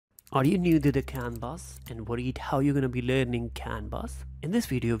Are you new to the CAN bus and worried how you're going to be learning CAN bus? In this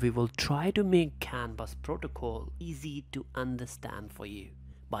video, we will try to make CAN bus protocol easy to understand for you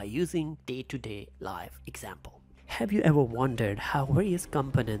by using day-to-day live example. Have you ever wondered how various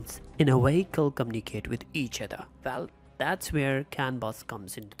components in a vehicle communicate with each other? Well, that's where CAN bus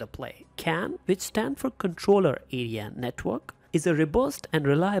comes into the play. CAN, which stands for Controller Area Network, is a robust and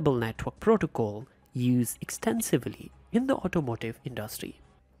reliable network protocol used extensively in the automotive industry.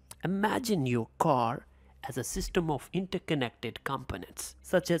 Imagine your car as a system of interconnected components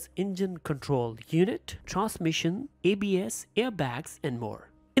such as engine control unit, transmission, ABS, airbags, and more.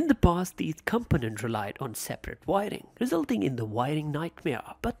 In the past, these components relied on separate wiring, resulting in the wiring nightmare.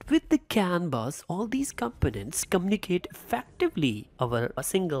 But with the CAN bus, all these components communicate effectively over a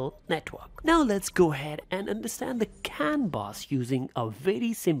single network. Now let's go ahead and understand the CAN bus using a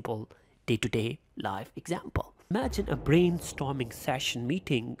very simple day-to-day live example. Imagine a brainstorming session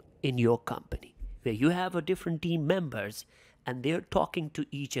meeting in your company where you have a different team members and they're talking to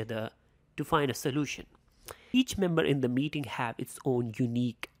each other to find a solution. Each member in the meeting have its own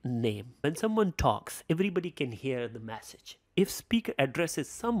unique name. When someone talks, everybody can hear the message. If speaker addresses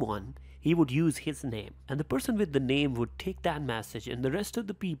someone, he would use his name, and the person with the name would take that message, and the rest of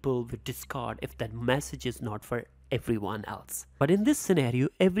the people would discard if that message is not for everyone else. But in this scenario,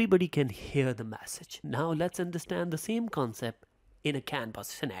 everybody can hear the message. Now let's understand the same concept in a CAN bus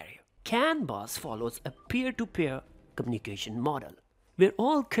scenario. CAN bus follows a peer-to-peer communication model where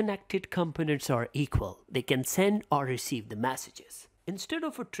all connected components are equal. They can send or receive the messages. Instead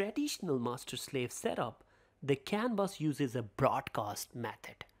of a traditional master-slave setup, the CAN bus uses a broadcast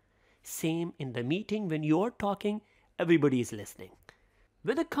method. Same in the meeting, when you're talking, everybody is listening.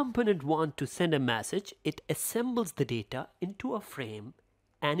 When a component wants to send a message, it assembles the data into a frame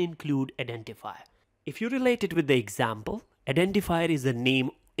and include identifier. If you relate it with the example, identifier is the name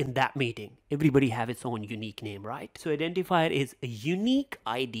in that meeting. Everybody have its own unique name, right? So identifier is a unique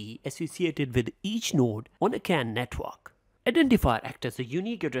ID associated with each node on a CAN network. Identifier acts as a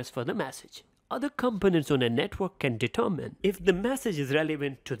unique address for the message. Other components on a network can determine if the message is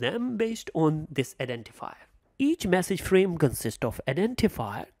relevant to them based on this identifier. Each message frame consists of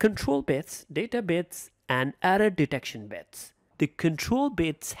identifier, control bits, data bits, and error detection bits. The control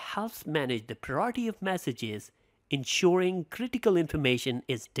bits helps manage the priority of messages, ensuring critical information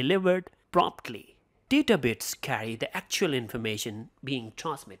is delivered promptly. Data bits carry the actual information being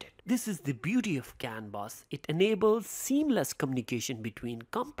transmitted. This is the beauty of CAN bus. It enables seamless communication between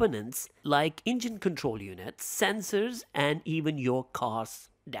components like engine control units, sensors, and even your car's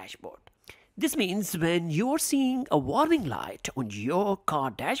dashboard. This means when you're seeing a warning light on your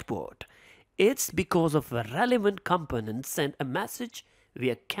car dashboard, it's because of a relevant component sent a message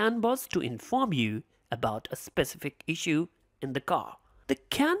via CAN bus to inform you about a specific issue in the car. The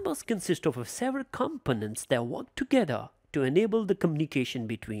CAN bus consists of several components that work together to enable the communication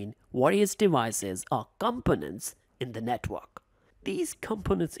between various devices or components in the network. These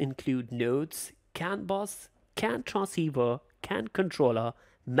components include nodes, CAN bus, CAN transceiver, CAN controller,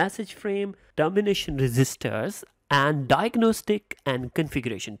 message frame, termination resistors, and diagnostic and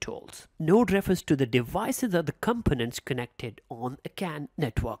configuration tools. Node refers to the devices or the components connected on a CAN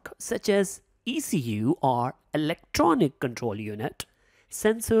network, such as ECU or electronic control unit,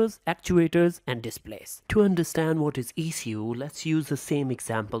 sensors, actuators, and displays. To understand what is ECU, let's use the same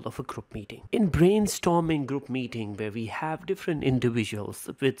example of a group meeting. In brainstorming group meeting, where we have different individuals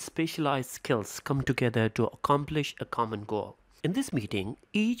with specialized skills come together to accomplish a common goal. In this meeting,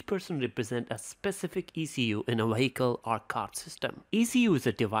 each person represents a specific ECU in a vehicle or car system. ECU is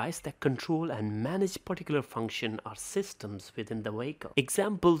a device that control and manage particular function or systems within the vehicle.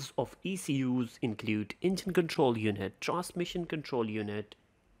 Examples of ECUs include engine control unit, transmission control unit,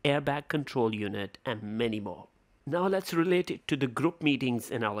 airbag control unit, and many more. Now let's relate it to the group meetings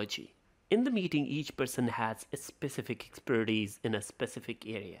analogy. In the meeting, each person has a specific expertise in a specific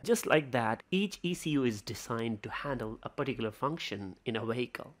area. Just like that, each ECU is designed to handle a particular function in a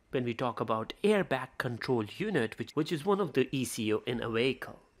vehicle. When we talk about airbag control unit, which is one of the ECU in a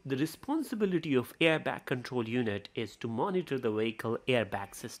vehicle, the responsibility of airbag control unit is to monitor the vehicle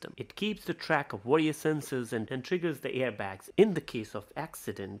airbag system. It keeps the track of various sensors and triggers the airbags in the case of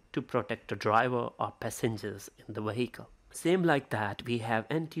accident to protect the driver or passengers in the vehicle. Same like that, we have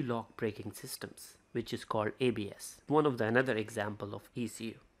anti-lock braking systems, which is called ABS. One of the another example of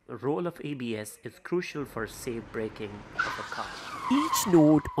ECU. The role of ABS is crucial for safe braking of a car. Each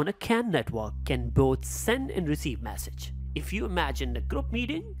node on a CAN network can both send and receive message. If you imagine a group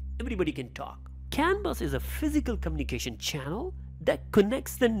meeting, everybody can talk. CAN bus is a physical communication channel that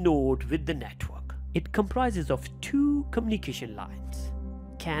connects the node with the network. It comprises of two communication lines.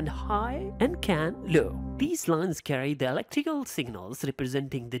 CAN high and CAN low. These lines carry the electrical signals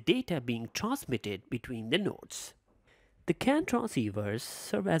representing the data being transmitted between the nodes. The CAN transceivers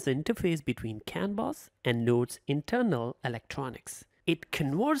serve as an interface between CAN bus and node's internal electronics. It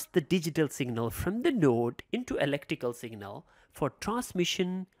converts the digital signal from the node into electrical signal for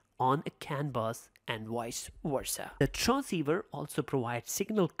transmission on a CAN bus and vice versa. The transceiver also provides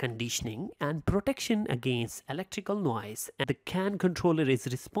signal conditioning and protection against electrical noise, and the CAN controller is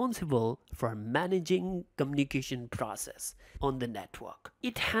responsible for managing communication process on the network.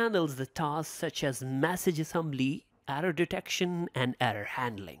 It handles the tasks such as message assembly, error detection, and error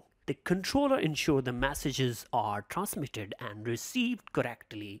handling. The controller ensures the messages are transmitted and received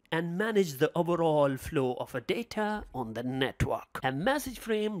correctly and manage the overall flow of a data on the network. A message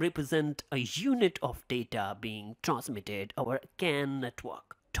frame represents a unit of data being transmitted over a CAN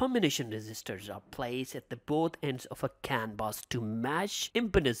network. Termination resistors are placed at the both ends of a CAN bus to match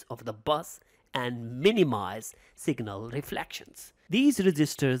impedance of the bus and minimize signal reflections. These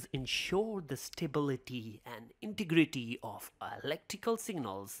resistors ensure the stability and integrity of electrical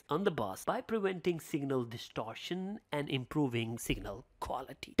signals on the bus by preventing signal distortion and improving signal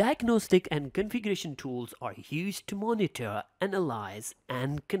quality. Diagnostic and configuration tools are used to monitor, analyze,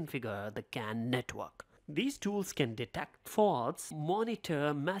 and configure the CAN network. These tools can detect faults,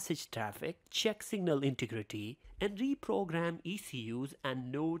 monitor message traffic, check signal integrity, and reprogram ECUs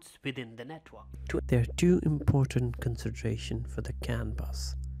and nodes within the network. There are two important considerations for the CAN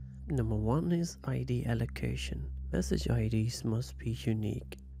bus. Number one is ID allocation. Message IDs must be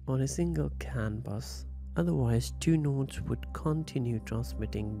unique on a single CAN bus. Otherwise, two nodes would continue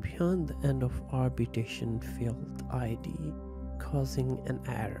transmitting beyond the end of arbitration field ID, causing an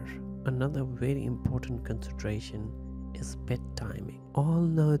error. Another very important consideration is bit timing. All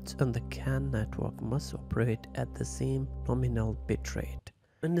nodes on the CAN network must operate at the same nominal bit rate. To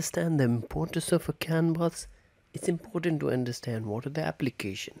understand the importance of a CAN bus, it's important to understand what are the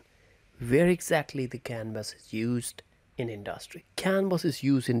application, where exactly the CAN bus is used in industry. CAN bus is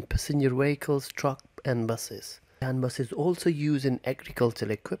used in passenger vehicles, truck and buses. CAN bus is also used in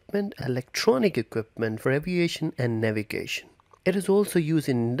agricultural equipment, electronic equipment for aviation and navigation. It is also used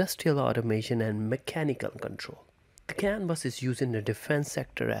in industrial automation and mechanical control. The CAN bus is used in the defense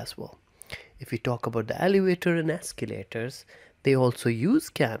sector as well. If we talk about the elevator and escalators, they also use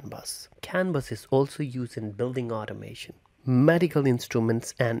CAN bus. CAN bus is also used in building automation, medical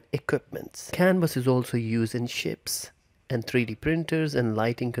instruments and equipments. CAN bus is also used in ships and 3D printers and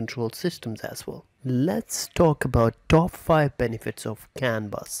lighting control systems as well. Let's talk about top 5 benefits of CAN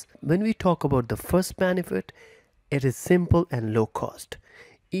bus. When we talk about the first benefit, it is simple and low cost.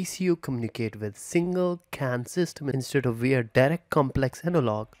 ECU communicate with single CAN system instead of via direct complex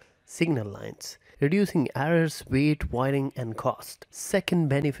analog signal lines, reducing errors, weight, wiring, and cost. Second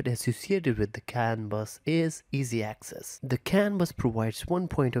benefit associated with the CAN bus is easy access. The CAN bus provides one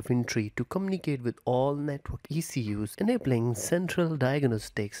point of entry to communicate with all network ECUs, enabling central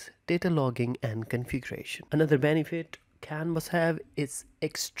diagnostics, data logging, and configuration. Another benefit CAN bus have is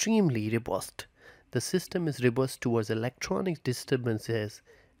extremely robust. The system is robust towards electronic disturbances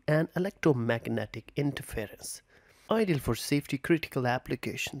and electromagnetic interference, ideal for safety critical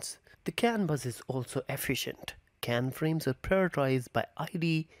applications. The CAN bus is also efficient. CAN frames are prioritized by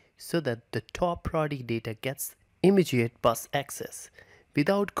ID so that the top priority data gets immediate bus access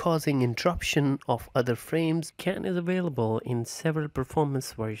without causing interruption of other frames. CAN is available in several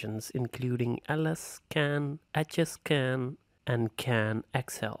performance versions including LS CAN, HS CAN, and CAN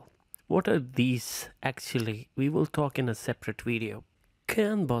XL. What are these actually? We will talk in a separate video.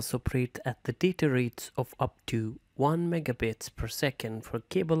 CAN bus operates at the data rates of up to 1 megabits per second for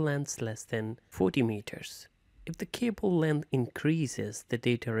cable lengths less than 40 meters. If the cable length increases, the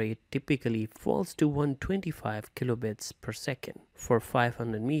data rate typically falls to 125 kilobits per second for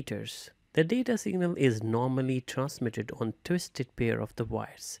 500 meters. The data signal is normally transmitted on twisted pair of the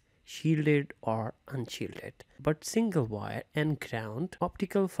wires, shielded or unshielded, but single wire and ground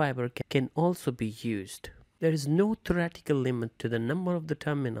optical fiber can also be used. There is no theoretical limit to the number of the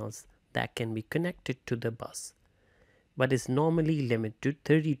terminals that can be connected to the bus, but is normally limited to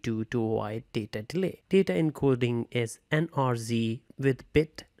 32 to avoid data delay. Data encoding is NRZ with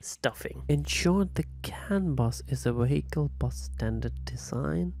bit stuffing. In short, the CAN bus is a vehicle bus standard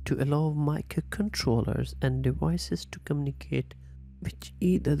designed to allow microcontrollers and devices to communicate with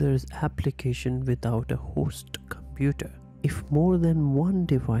each other's application without a host computer. If more than one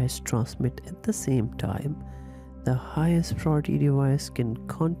device transmit at the same time, the highest priority device can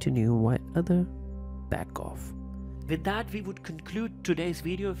continue while other back off. With that, we would conclude today's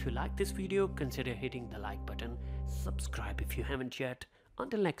video. If you like this video, consider hitting the like button, subscribe if you haven't yet.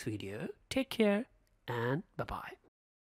 Until next video, take care and bye-bye.